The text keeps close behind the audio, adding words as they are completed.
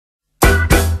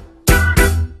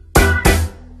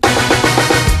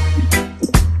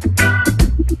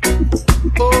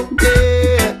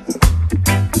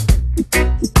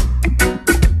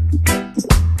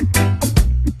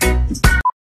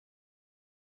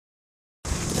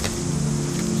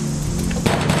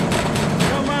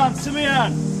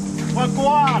man.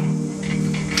 Wagwan.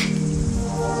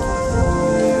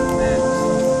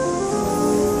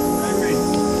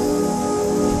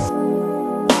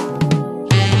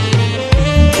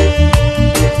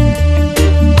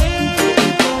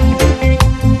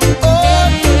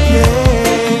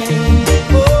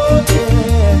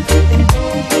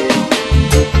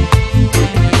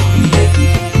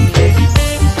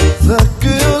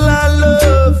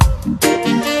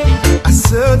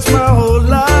 My whole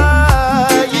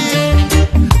life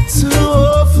to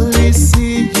hopefully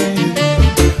see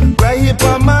you right here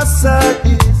by my side.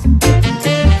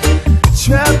 Is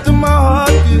trapped in my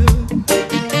heart,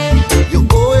 you're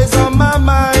always on my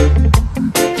mind.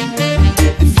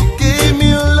 If you gave me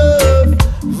your love,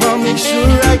 I'll make sure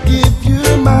I give you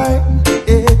mine.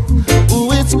 Yeah.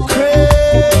 Ooh, it's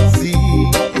crazy.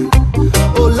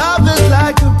 Oh, love is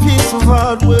like a piece of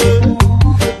artwork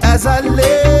as I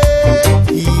lay.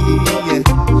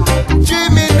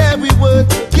 Dreaming that we were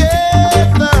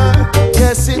together.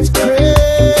 Yes, it's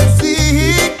crazy,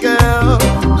 girl.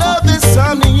 Love is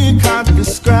something you can't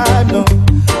describe, no.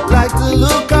 Like the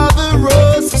look of the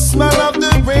rose, the smell of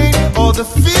the rain, or the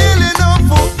feeling of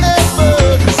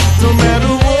forever. 'Cause no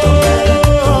matter what,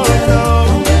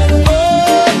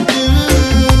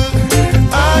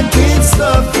 I can't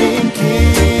stop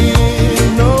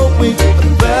thinking, no way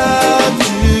about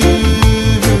you.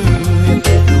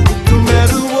 No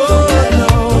matter what,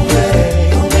 no way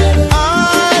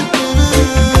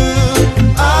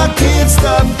I can't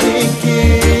stop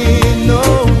thinking, no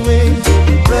way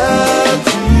about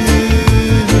you.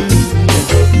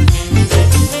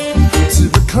 To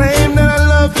proclaim that I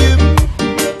love you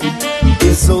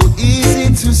is so easy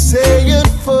to say it,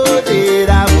 for it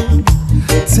I will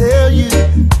tell you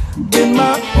in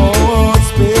my own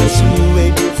special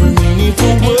way, for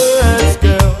meaningful words,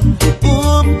 girl.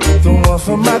 Ooh, the one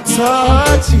for my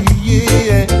touch,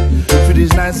 yeah, for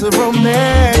these nights of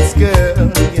romance,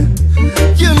 girl, yeah.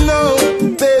 You know,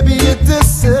 baby, you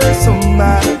deserve so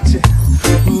much.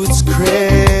 Ooh, it's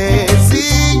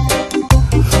crazy.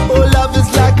 Oh, love is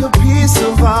like a piece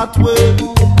of artwork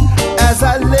as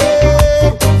I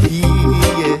lay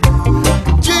here,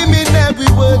 dreaming that we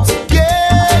were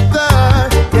together.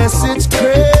 Yes, it's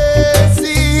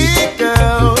crazy,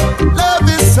 girl. Love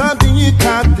is something you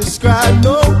can't describe,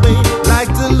 no way.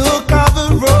 Like the look of a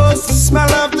rose, the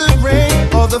smell of the rain,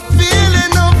 or the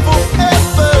feeling of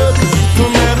forever. No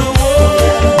matter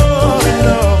what,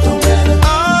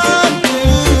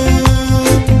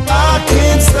 I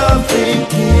can't stop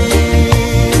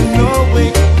thinking, no way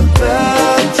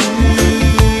about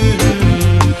you.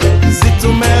 'Cause it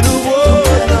don't matter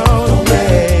what, no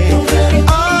way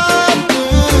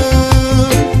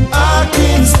I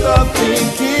can't stop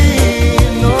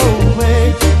thinking, no way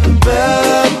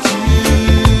about you.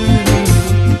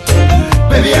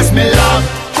 Baby, ask me love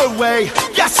the way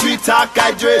your sweet talk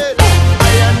I dread. I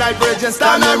and I virgin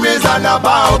stand and raise on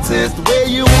about it. The way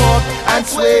you walk and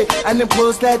sway and the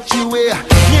clothes that you wear.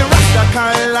 Here Rasta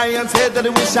Carl Lion's head that I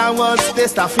wish I was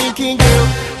this. Stop thinking, girl,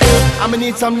 I'ma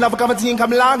need some love, come a team,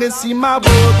 come along and see my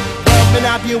world. Love me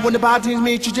not be when the parties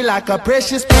me treat you like a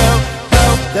precious pearl.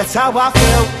 That's how I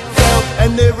felt,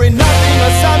 and there ain't nothing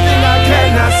or something I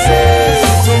cannot